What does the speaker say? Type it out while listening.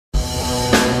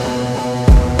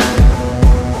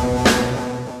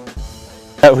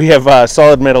We have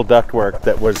solid metal ductwork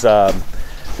that was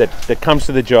that comes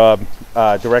to the job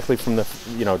directly from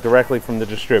the directly from the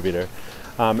distributor.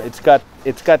 It's got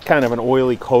kind of an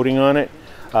oily coating on it.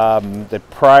 That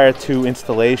prior to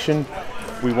installation,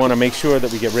 we want to make sure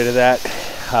that we get rid of that.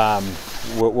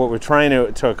 What we're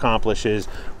trying to accomplish is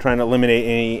trying to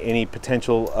eliminate any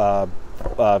potential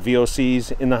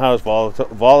VOCs in the house,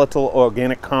 volatile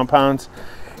organic compounds,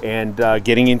 and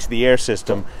getting into the air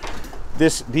system.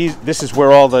 This is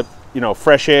where all the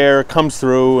fresh air comes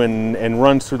through and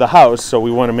runs through the house, so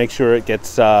we want to make sure it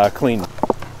gets clean.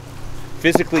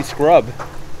 Physically scrub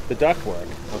the ductwork.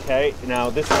 Okay,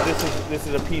 now this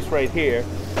is a piece right here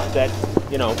that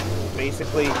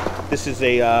basically this is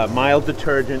a mild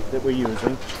detergent that we're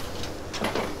using.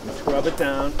 We scrub it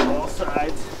down all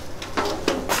sides.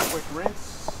 Quick rinse.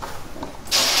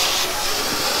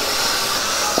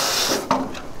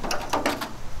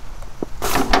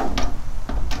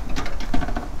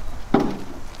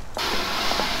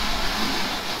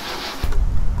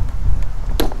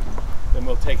 Then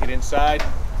we'll take it inside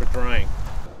for drying.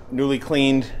 Newly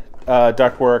cleaned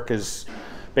ductwork is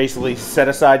basically set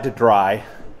aside to dry.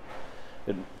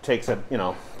 It takes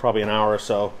probably an hour or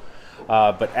so,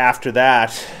 but after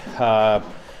that,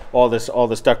 all this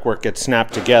ductwork gets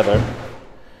snapped together,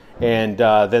 and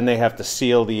then they have to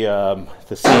seal the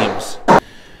seams.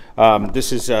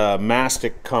 This is a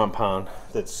mastic compound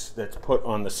that's put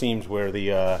on the seams where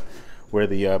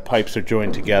the pipes are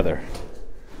joined together.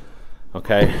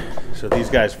 Okay, so these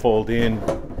guys fold in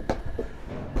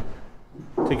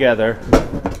together,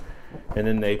 and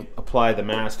then they apply the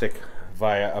mastic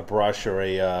via a brush or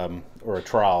a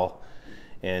trowel,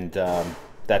 and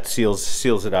that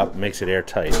seals it up, makes it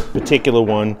airtight. Particular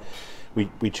one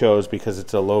we chose because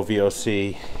it's a low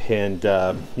VOC and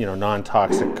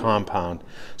non-toxic compound.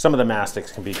 Some of the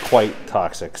mastics can be quite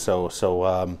toxic, so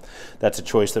that's a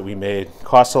choice that we made.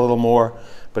 Costs a little more,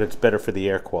 but it's better for the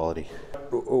air quality.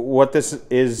 What this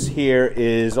is here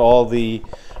is all the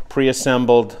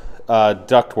pre-assembled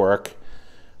ductwork,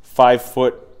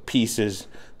 5-foot pieces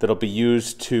that'll be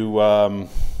used to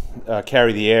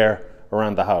carry the air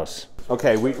around the house.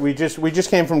 Okay, we just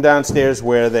came from downstairs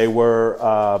where they were.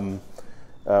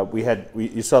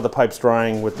 You saw the pipes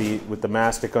drying with the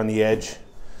mastic on the edge.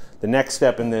 The next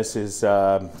step in this is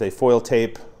they foil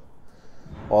tape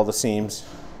all the seams,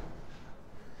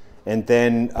 and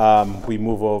then we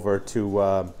move over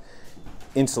to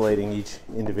insulating each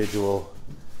individual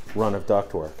run of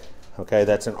ductwork. Okay,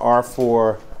 that's an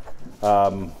R4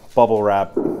 bubble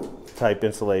wrap type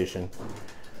insulation.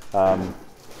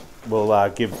 Will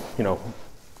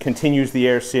continues the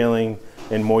air sealing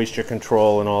and moisture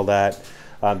control and all that.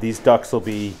 These ducts will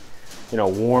be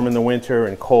warm in the winter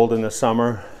and cold in the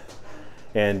summer,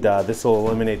 and this will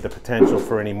eliminate the potential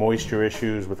for any moisture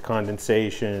issues with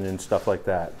condensation and stuff like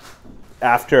that.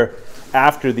 After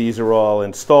these are all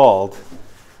installed,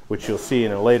 which you'll see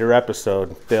in a later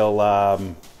episode,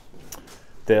 they'll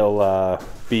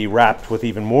be wrapped with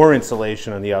even more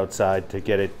insulation on the outside to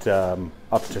get it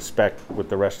up to spec with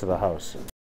the rest of the house.